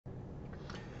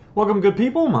Welcome, good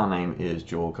people. My name is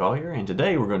Joel Collier, and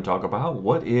today we're going to talk about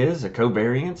what is a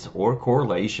covariance or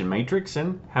correlation matrix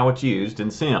and how it's used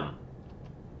in SEM.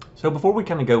 So before we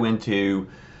kind of go into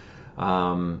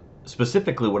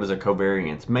specifically what is a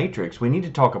covariance matrix, we need to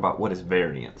talk about what is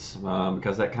variance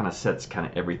because that kind of sets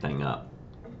everything up.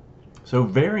 So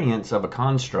variance of a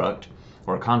construct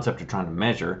or a concept you're trying to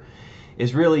measure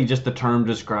is really just the term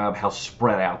to describe how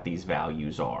spread out these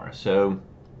values are. So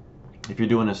if you're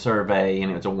doing a survey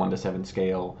and it's a 1 to 7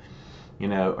 scale,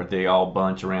 are they all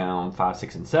bunch around 5,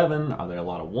 6, and 7? Are there a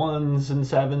lot of 1s and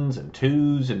 7s and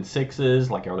 2s and 6s?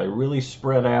 Like, are they really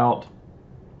spread out?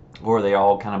 Or are they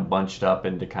all kind of bunched up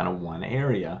into kind of one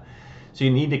area? So you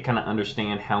need to kind of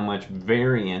understand how much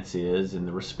variance is in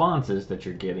the responses that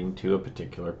you're getting to a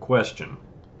particular question.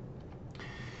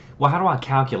 Well, how do I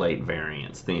calculate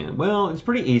variance then? Well, it's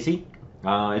pretty easy.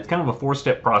 It's kind of a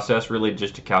 4-step process really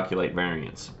just to calculate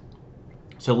variance.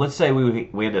 So let's say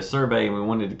we had a survey and we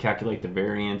wanted to calculate the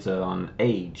variance on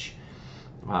age.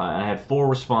 I had 4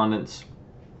 respondents,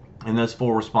 and those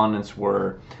 4 respondents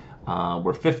were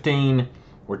 15,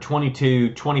 were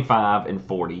 22, 25, and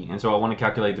 40. And so I want to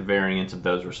calculate the variance of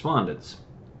those respondents.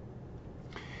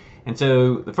 And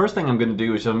so the first thing I'm going to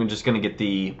do is I'm just going to get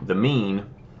the mean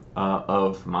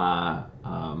of my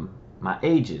my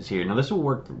ages here. Now this will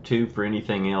work too for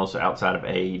anything else outside of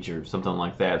age or something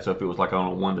like that. So if it was like on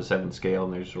a 1 to 7 scale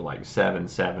and there's like 7,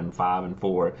 7, 5, and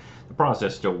 4, the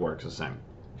process still works the same.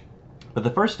 But the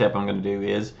first step I'm going to do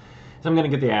is I'm going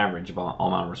to get the average of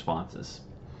all my responses.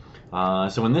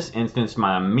 So in this instance,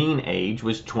 my mean age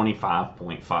was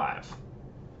 25.5.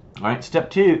 All right, step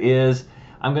 2 is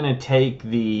I'm going to take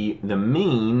the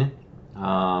mean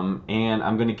and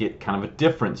I'm going to get kind of a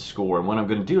difference score. And what I'm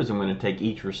going to do is I'm going to take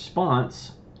each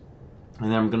response and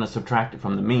then I'm going to subtract it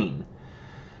from the mean.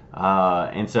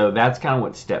 And so that's kind of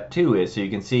what step 2 is. So you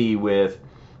can see with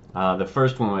the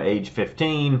first one with age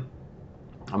 15,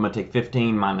 I'm going to take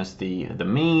 15 minus the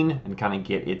mean and kind of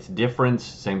get its difference.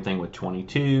 Same thing with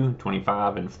 22,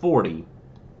 25, and 40.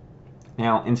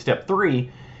 Now in step 3,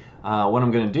 what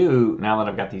I'm going to do now that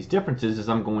I've got these differences is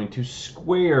I'm going to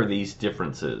square these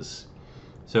differences.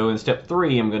 So in step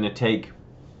 3, I'm going to take,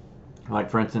 like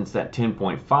for instance, that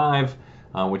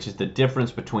 10.5, which is the difference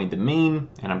between the mean,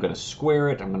 and I'm going to square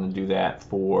it. I'm going to do that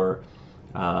for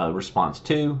response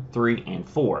 2, 3, and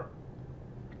 4.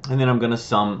 And then I'm going to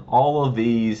sum all of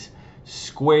these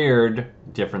squared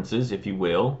differences, if you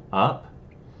will, up.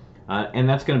 And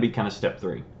that's going to be kind of step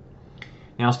 3.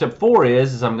 Now step 4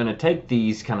 is I'm going to take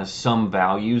these kind of sum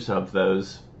values of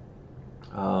those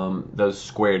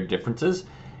squared differences,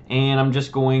 and I'm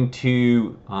just going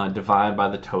to divide by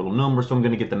the total number. So I'm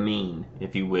going to get the mean,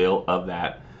 if you will, of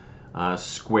that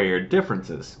squared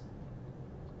differences.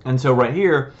 And so right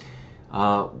here,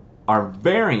 our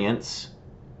variance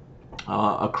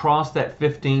across that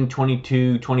 15,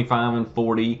 22, 25, and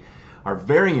 40, our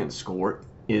variance score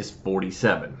is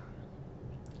 47.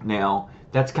 Now,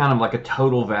 that's kind of like a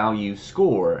total value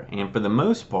score, and for the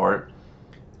most part,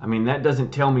 I mean, that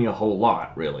doesn't tell me a whole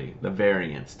lot, really. The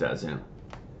variance doesn't.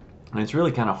 And it's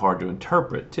really kind of hard to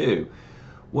interpret, too.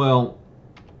 Well,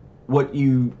 what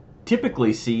you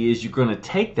typically see is you're going to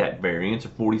take that variance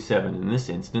of 47 in this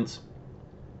instance,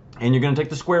 and you're going to take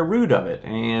the square root of it.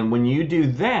 And when you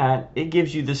do that, it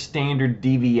gives you the standard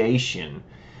deviation.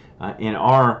 In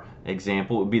our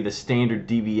example, it would be the standard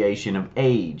deviation of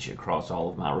age across all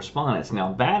of my respondents.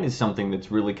 Now, that is something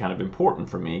that's really kind of important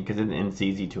for me because it's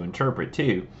easy to interpret,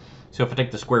 too. So if I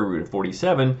take the square root of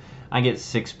 47, I get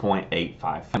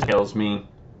 6.85. It tells me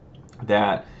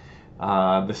that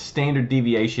the standard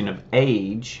deviation of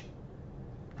age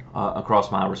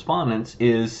across my respondents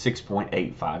is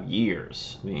 6.85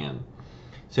 years then.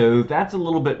 So that's a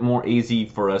little bit more easy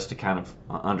for us to kind of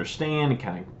understand and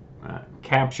kind of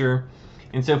capture.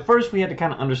 And so first we had to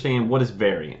kind of understand what is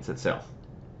variance itself.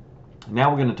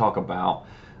 Now we're going to talk about,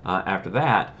 after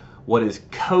that, what is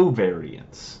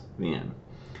covariance then.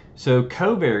 So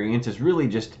covariance is really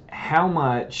just how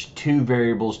much 2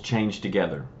 variables change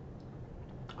together.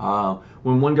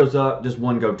 When one goes up, does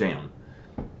one go down?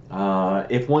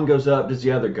 If one goes up, does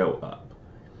the other go up?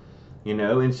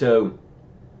 And so,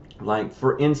 like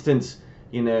for instance,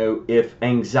 if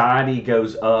anxiety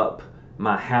goes up,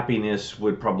 my happiness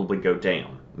would probably go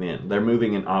down. Then they're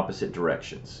moving in opposite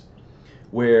directions.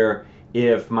 Where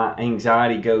if my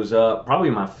anxiety goes up, probably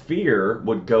my fear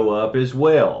would go up as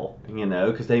well,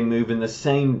 because they move in the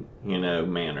same,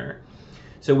 manner.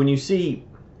 So when you see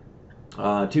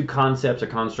 2 concepts or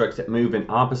constructs that move in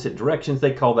opposite directions,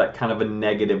 they call that kind of a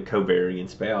negative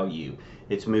covariance value.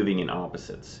 It's moving in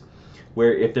opposites.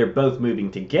 Where if they're both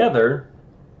moving together,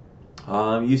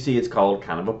 you see it's called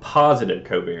kind of a positive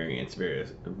covariance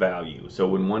value. So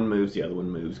when one moves, the other one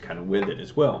moves kind of with it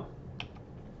as well.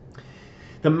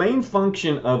 The main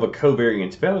function of a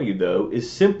covariance value, though,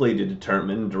 is simply to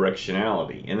determine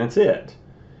directionality, and that's it.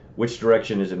 Which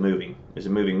direction is it moving? Is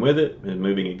it moving with it? Is it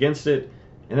moving against it?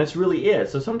 And that's really it.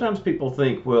 So sometimes people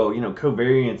think, well, you know,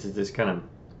 covariance is this kind of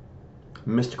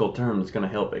mystical term that's going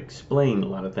to help explain a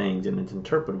lot of things and it's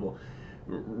interpretable.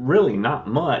 Really not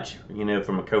much, you know,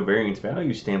 from a covariance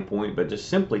value standpoint, but just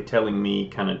simply telling me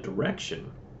kind of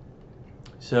direction.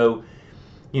 So,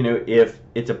 you know, if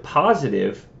it's a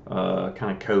positive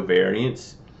kind of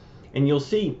covariance, and you'll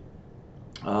see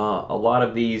a lot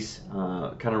of these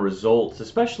kind of results,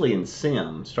 especially in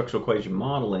SEM, structural equation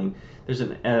modeling, there's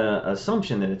an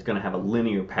assumption that it's going to have a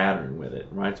linear pattern with it,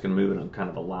 right? It's going to move in a kind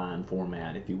of a line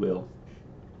format, if you will.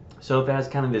 So if it has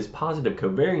kind of this positive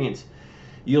covariance,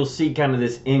 you'll see kind of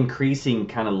this increasing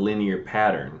kind of linear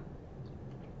pattern.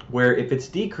 Where if it's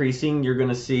decreasing, you're going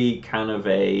to see kind of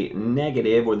a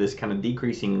negative or this kind of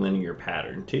decreasing linear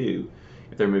pattern too,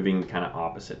 if they're moving kind of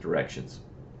opposite directions.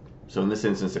 So in this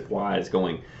instance, if y is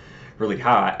going really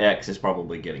high, x is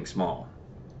probably getting small.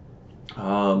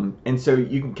 And so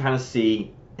you can kind of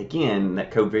see, again,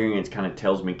 that covariance kind of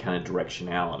tells me kind of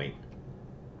directionality.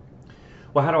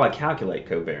 Well, how do I calculate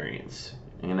covariance?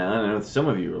 And I know some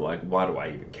of you are like, why do I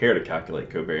even care to calculate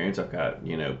covariance? I've got,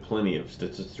 you know, plenty of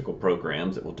statistical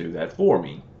programs that will do that for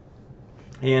me.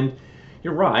 And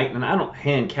you're right, and I don't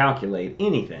hand calculate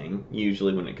anything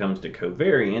usually when it comes to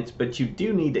covariance, but you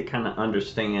do need to kind of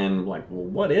understand, like, well,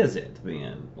 what is it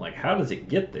then? Like, how does it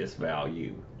get this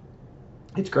value?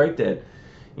 It's great that,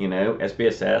 you know,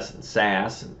 SPSS and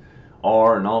SAS and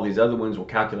R and all these other ones will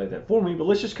calculate that for me, but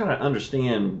let's just kind of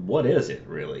understand what is it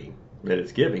really that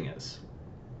it's giving us.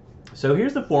 So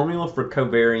here's the formula for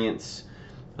covariance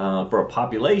for a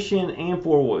population and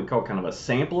for what we call kind of a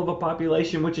sample of a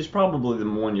population, which is probably the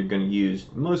one you're going to use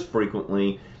most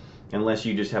frequently unless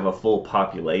you just have a full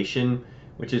population,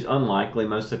 which is unlikely.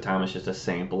 Most of the time it's just a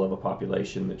sample of a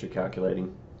population that you're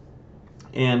calculating.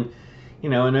 And you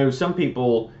know, I know some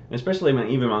people, especially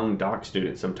even my own doc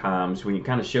students sometimes, when you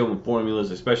kind of show them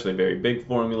formulas, especially very big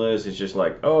formulas, it's just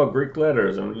like, oh, Greek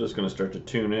letters, I'm just going to start to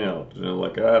tune out. You know,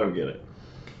 like, I don't get it.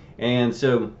 And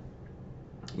so,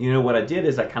 you know, what I did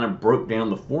is I kind of broke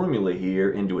down the formula here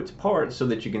into its parts so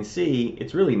that you can see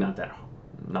it's really not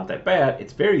that bad.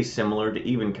 It's very similar to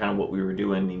even kind of what we were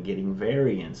doing in getting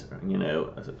variance, you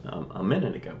know, a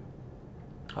minute ago.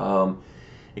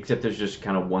 Except there's just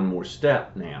kind of one more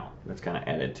step now that's kind of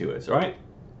added to it. All right.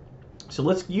 So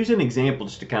let's use an example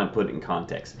just to kind of put it in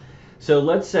context. So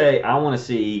let's say I want to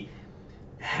see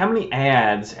how many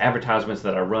advertisements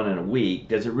that I run in a week,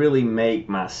 does it really make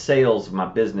my sales of my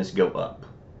business go up?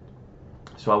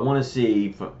 So I want to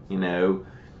see, you know,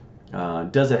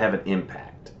 does it have an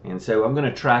impact? And so I'm going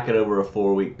to track it over a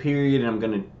 4-week period, and I'm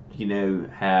going to, you know,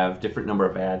 have different number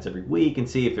of ads every week and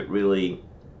see if it really,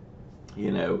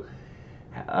 you know,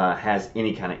 has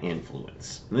any kind of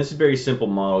influence. And this is a very simple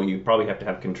model. You probably have to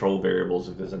have control variables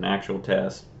if there's an actual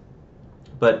test.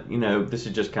 But, you know, this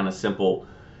is just kind of simple,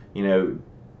 you know,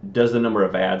 does the number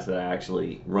of ads that I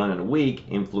actually run in a week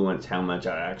influence how much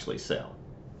I actually sell?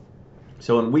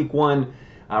 So in week 1,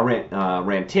 I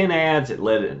ran 10 ads. It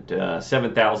led to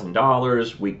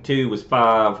 $7,000. Week 2 was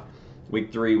 5.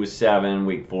 Week 3 was 7.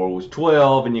 Week 4 was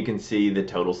 12. And you can see the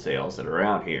total sales that are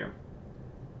out here.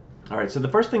 All right, so the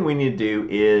first thing we need to do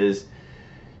is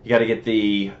you got to get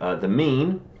the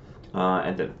mean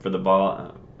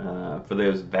for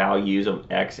those values of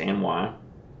x and y,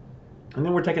 and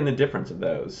then we're taking the difference of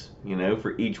those, you know,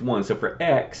 for each one. So for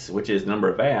x, which is the number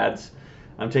of ads,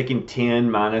 I'm taking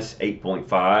 10 minus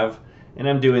 8.5, and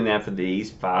I'm doing that for these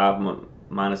 5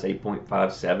 minus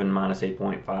 8.5, 7 minus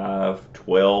 8.5,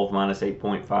 12 minus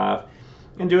 8.5.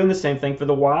 And doing the same thing for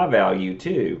the y value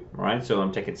too, right? So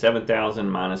I'm taking 7,000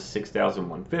 minus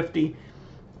 6,150, you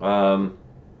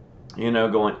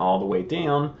know, going all the way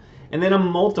down. And then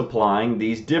I'm multiplying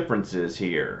these differences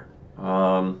here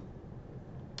to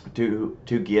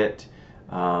get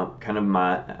kind of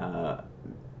my,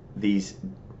 these,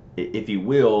 if you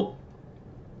will,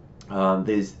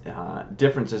 these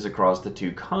differences across the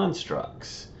two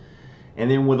constructs. And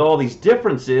then with all these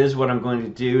differences, what I'm going to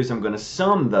do is I'm going to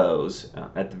sum those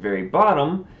at the very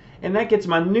bottom, and that gets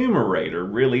my numerator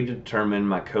really to determine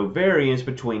my covariance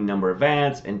between number of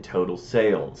ads and total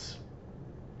sales.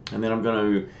 And then I'm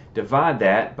going to divide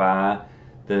that by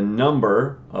the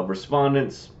number of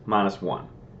respondents minus 1.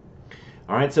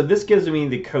 All right, so this gives me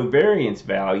the covariance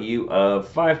value of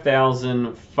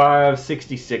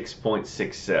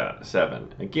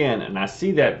 5,566.67. Again, and I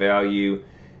see that value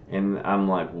And I'm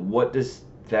like, what does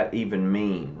that even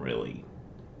mean, really?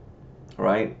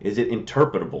 Right? Is it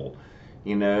interpretable?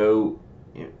 You know,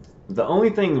 the only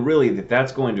thing really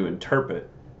that's going to interpret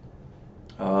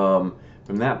from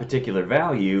that particular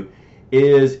value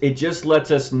is it just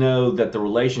lets us know that the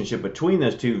relationship between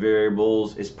those two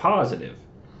variables is positive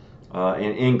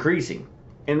and increasing.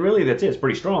 And really, that's it. It's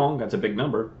pretty strong. That's a big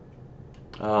number.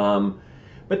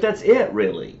 But that's it,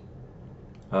 really.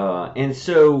 And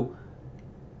so,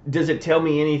 does it tell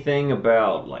me anything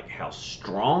about like how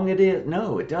strong it is?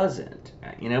 No, it doesn't.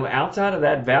 You know, outside of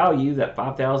that value, that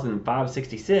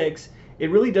 5,566, it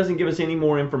really doesn't give us any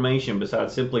more information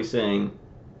besides simply saying,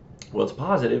 well, it's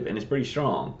positive and it's pretty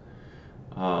strong.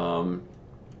 And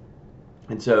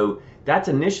so that's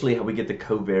initially how we get the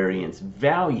covariance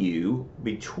value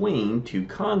between two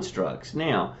constructs.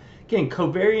 Now, again,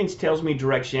 covariance tells me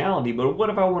directionality, but what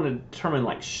if I want to determine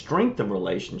like strength of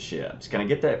relationships? Can I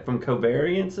get that from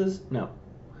covariances? No.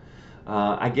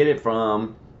 I get it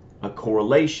from a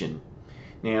correlation.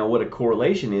 Now, what a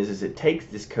correlation is it takes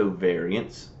this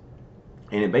covariance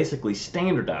and it basically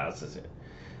standardizes it.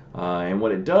 And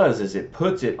what it does is it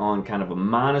puts it on kind of a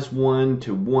 -1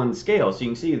 to 1 scale. So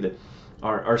you can see that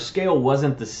our scale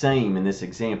wasn't the same in this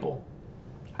example.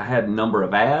 I had a number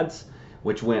of ads,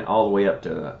 which went all the way up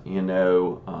to, you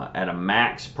know, at a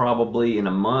max probably in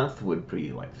a month would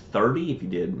be like 30 if you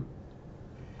did.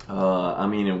 I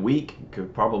mean, a week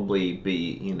could probably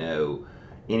be, you know,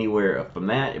 anywhere from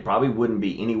that. It probably wouldn't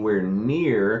be anywhere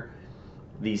near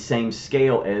the same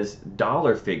scale as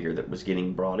dollar figure that was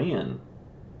getting brought in.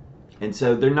 And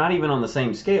so they're not even on the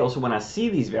same scale. So when I see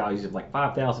these values of like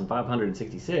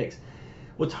 5,566,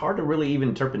 well, it's hard to really even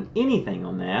interpret anything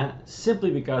on that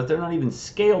simply because they're not even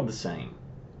scaled the same.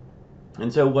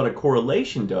 And so what a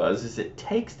correlation does is it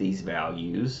takes these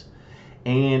values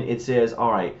and it says,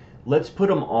 all right, let's put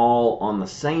them all on the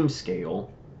same scale.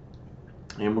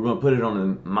 And we're going to put it on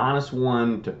a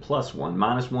 -1 to +1.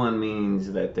 -1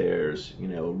 means that there's, you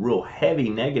know, a real heavy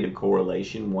negative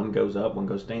correlation. One goes up, one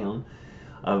goes down.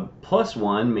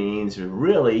 +1 means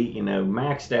really, you know,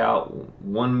 maxed out.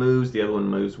 One moves, the other one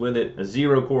moves with it. A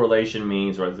 0 correlation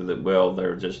means rather that, well,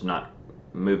 they're just not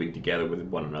moving together with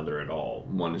one another at all.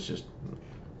 One is just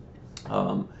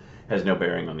has no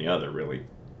bearing on the other, really,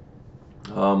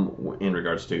 in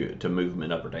regards to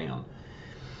movement up or down.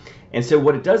 And so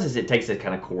what it does is it takes that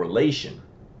kind of correlation,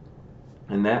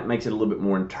 and that makes it a little bit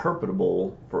more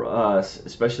interpretable for us,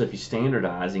 especially if you're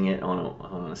standardizing it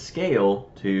on a scale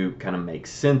to kind of make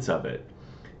sense of it.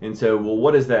 And so, well,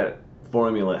 what is that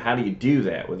formula? How do you do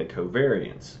that with a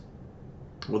covariance?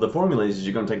 Well, the formula is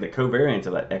you're going to take the covariance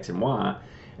of that x and y,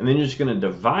 and then you're just going to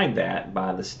divide that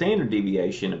by the standard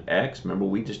deviation of x. Remember,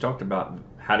 we just talked about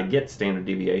how to get standard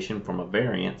deviation from a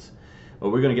variance. Well,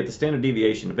 we're going to get the standard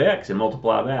deviation of x and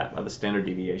multiply that by the standard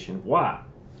deviation of y.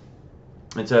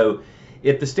 And so,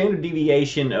 if the standard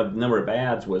deviation of the number of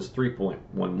ads was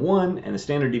 3.11 and the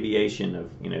standard deviation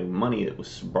of, you know, money that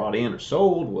was brought in or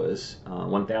sold was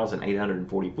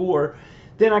 1,844,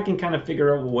 then I can kind of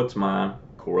figure out, well, what's my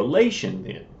correlation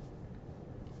then?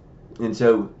 And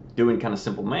so doing kind of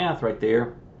simple math right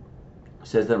there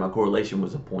says that my correlation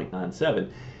was a 0.97.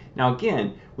 Now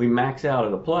again, we max out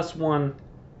at a +1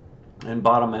 and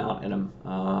bottom out at a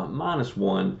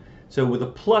 -1. So with a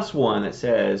 +1, it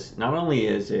says not only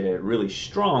is it really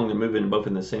strong, they're moving both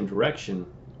in the same direction,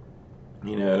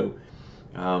 you know,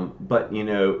 but you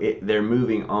know they're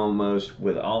moving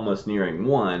almost nearing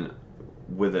 1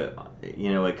 with a,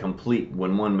 you know, a complete,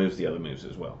 when one moves the other moves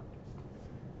as well.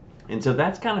 And so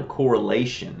that's kind of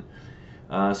correlation.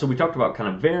 So we talked about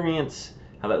kind of variance,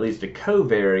 how that leads to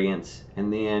covariance,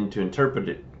 and then to interpret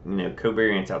it, you know,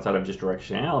 covariance outside of just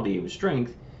directionality with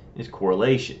strength is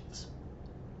correlations.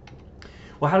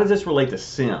 Well, how does this relate to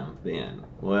SEM then?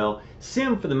 Well,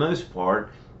 SEM for the most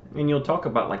part, and you'll talk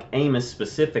about like Amos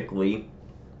specifically,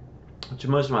 which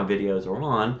most of my videos are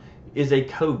on, is a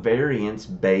covariance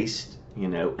based, you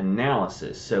know,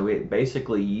 analysis. So it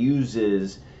basically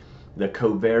uses the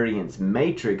covariance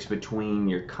matrix between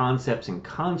your concepts and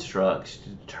constructs to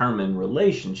determine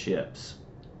relationships.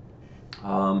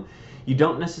 You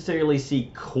don't necessarily see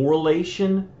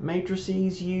correlation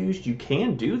matrices used. You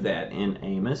can do that in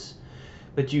Amos,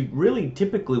 but you really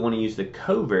typically want to use the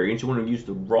covariance. You want to use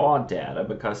the raw data,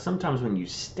 because sometimes when you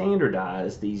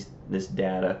standardize this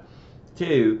data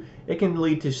too, it can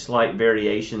lead to slight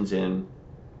variations in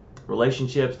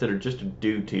relationships that are just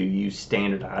due to you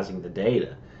standardizing the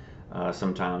data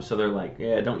sometimes. So they're like,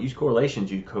 yeah, don't use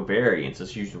correlations, use covariance.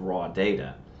 Let's use the raw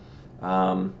data.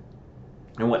 And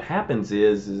what happens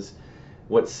is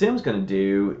what SEM's going to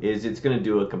do is it's going to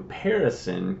do a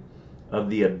comparison of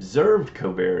the observed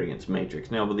covariance matrix.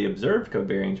 Now, what the observed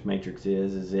covariance matrix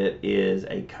is it is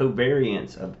a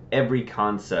covariance of every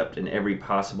concept and every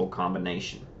possible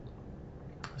combination.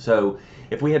 So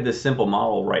if we had this simple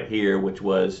model right here, which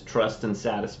was trust and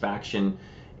satisfaction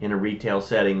in a retail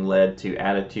setting led to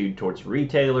attitude towards a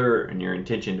retailer and your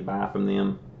intention to buy from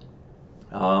them,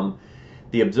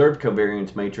 the observed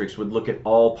covariance matrix would look at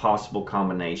all possible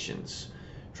combinations.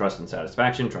 Trust and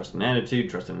satisfaction, trust and attitude,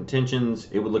 trust and intentions.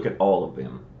 It would look at all of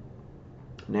them.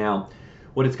 Now,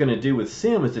 what it's going to do with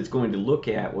SEM is it's going to look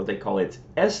at what they call its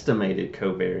estimated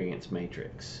covariance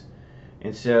matrix.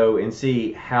 And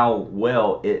see how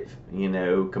well it,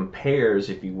 compares,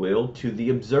 if you will, to the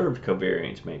observed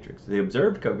covariance matrix. The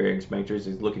observed covariance matrix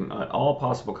is looking at all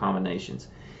possible combinations.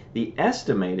 The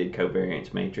estimated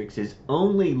covariance matrix is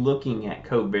only looking at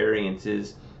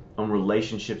covariances on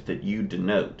relationships that you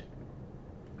denote.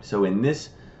 So in this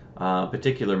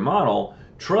particular model,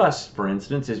 trust, for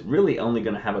instance, is really only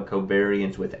going to have a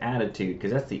covariance with attitude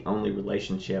because that's the only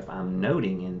relationship I'm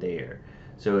noting in there.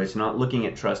 So it's not looking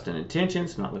at trust and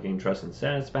intentions, not looking at trust and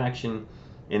satisfaction.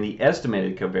 In the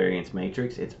estimated covariance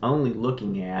matrix, it's only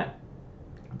looking at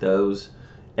those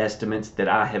estimates that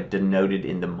I have denoted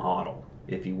in the model,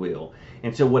 if you will.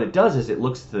 And so what it does is it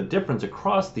looks at the difference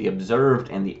across the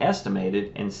observed and the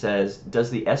estimated and says,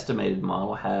 does the estimated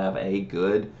model have a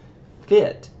good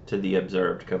fit to the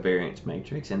observed covariance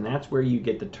matrix? And that's where you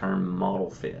get the term model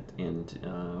fit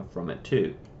from it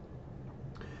too.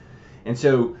 And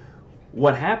so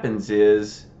what happens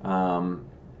is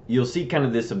you'll see kind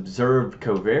of this observed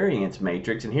covariance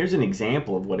matrix, and here's an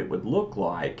example of what it would look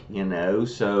like,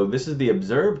 So this is the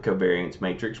observed covariance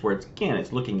matrix where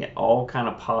it's looking at all kind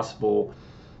of possible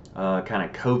kind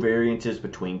of covariances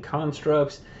between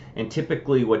constructs, and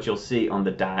typically what you'll see on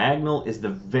the diagonal is the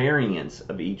variance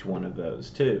of each one of those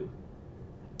too.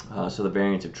 So the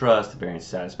variance of trust, the variance of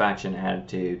satisfaction,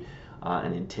 attitude,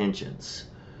 and intentions.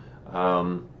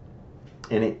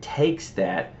 And it takes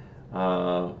that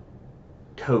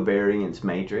covariance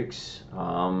matrix,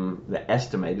 the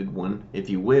estimated one, if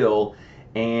you will,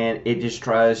 and it just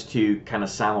tries to kind of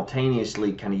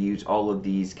simultaneously kind of use all of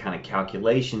these kind of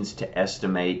calculations to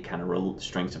estimate kind of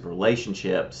strengths of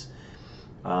relationships.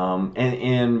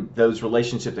 And those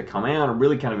relationships that come out are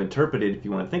really kind of interpreted, if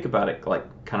you want to think about it,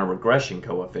 like kind of regression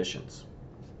coefficients.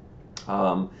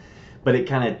 But it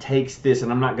kind of takes this,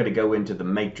 and I'm not going to go into the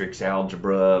matrix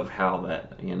algebra of how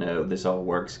that, this all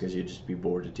works because you'd just be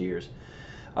bored to tears.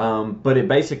 But it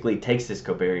basically takes this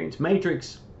covariance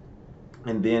matrix,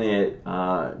 and then it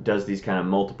does these kind of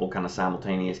multiple kind of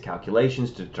simultaneous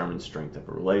calculations to determine strength of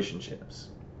relationships.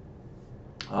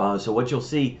 So what you'll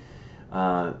see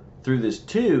through this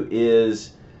too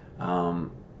is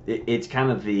it's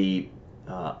kind of the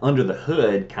under the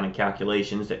hood kind of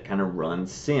calculations that kind of run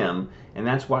SEM, and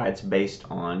that's why it's based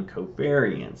on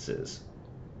covariances.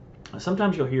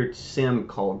 Sometimes you'll hear SEM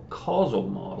called causal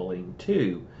modeling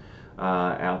too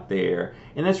out there,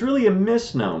 and that's really a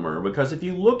misnomer, because if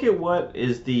you look at what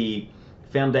is the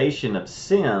foundation of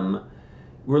SEM,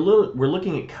 we're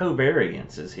looking at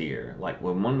covariances here, like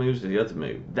when one moves to the other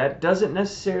move. That doesn't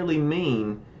necessarily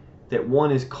mean that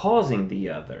one is causing the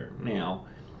other. Now,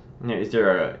 is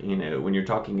there when you're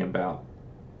talking about,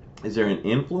 is there an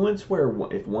influence where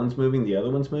if one's moving, the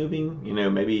other one's moving,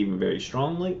 maybe even very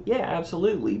strongly? Yeah,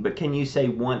 absolutely. But can you say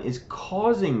one is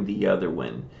causing the other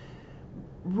one?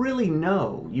 Really,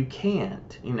 no, you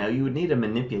can't. You would need a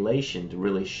manipulation to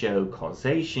really show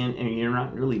causation, and you're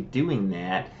not really doing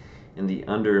that in the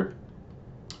under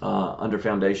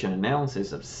foundation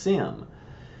analysis of SEM.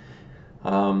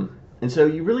 And so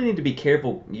you really need to be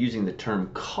careful using the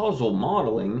term causal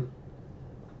modeling,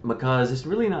 because it's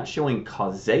really not showing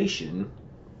causation.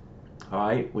 All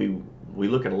right, we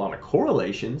look at a lot of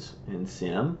correlations in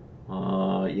SEM,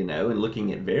 and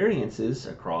looking at variances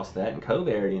across that and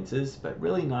covariances, but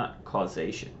really not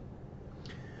causation.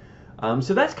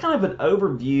 So that's kind of an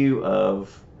overview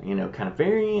of kind of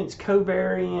variance,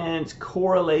 covariance,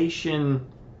 correlation,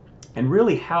 and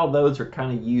really how those are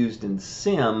kind of used in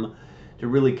SEM to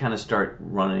really kind of start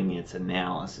running its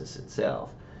analysis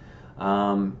itself.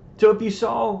 So if you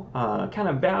saw kind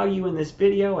of value in this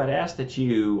video, I'd ask that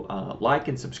you like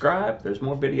and subscribe. There's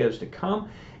more videos to come.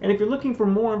 And if you're looking for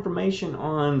more information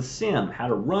on SEM, how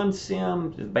to run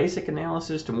SEM, the basic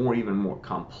analysis to even more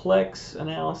complex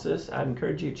analysis, I'd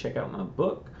encourage you to check out my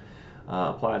book,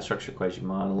 Applied Structural Equation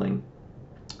Modeling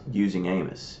Using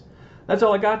Amos. That's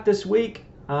all I got this week.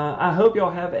 I hope y'all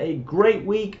have a great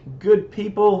week. Good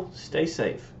people, stay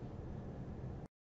safe.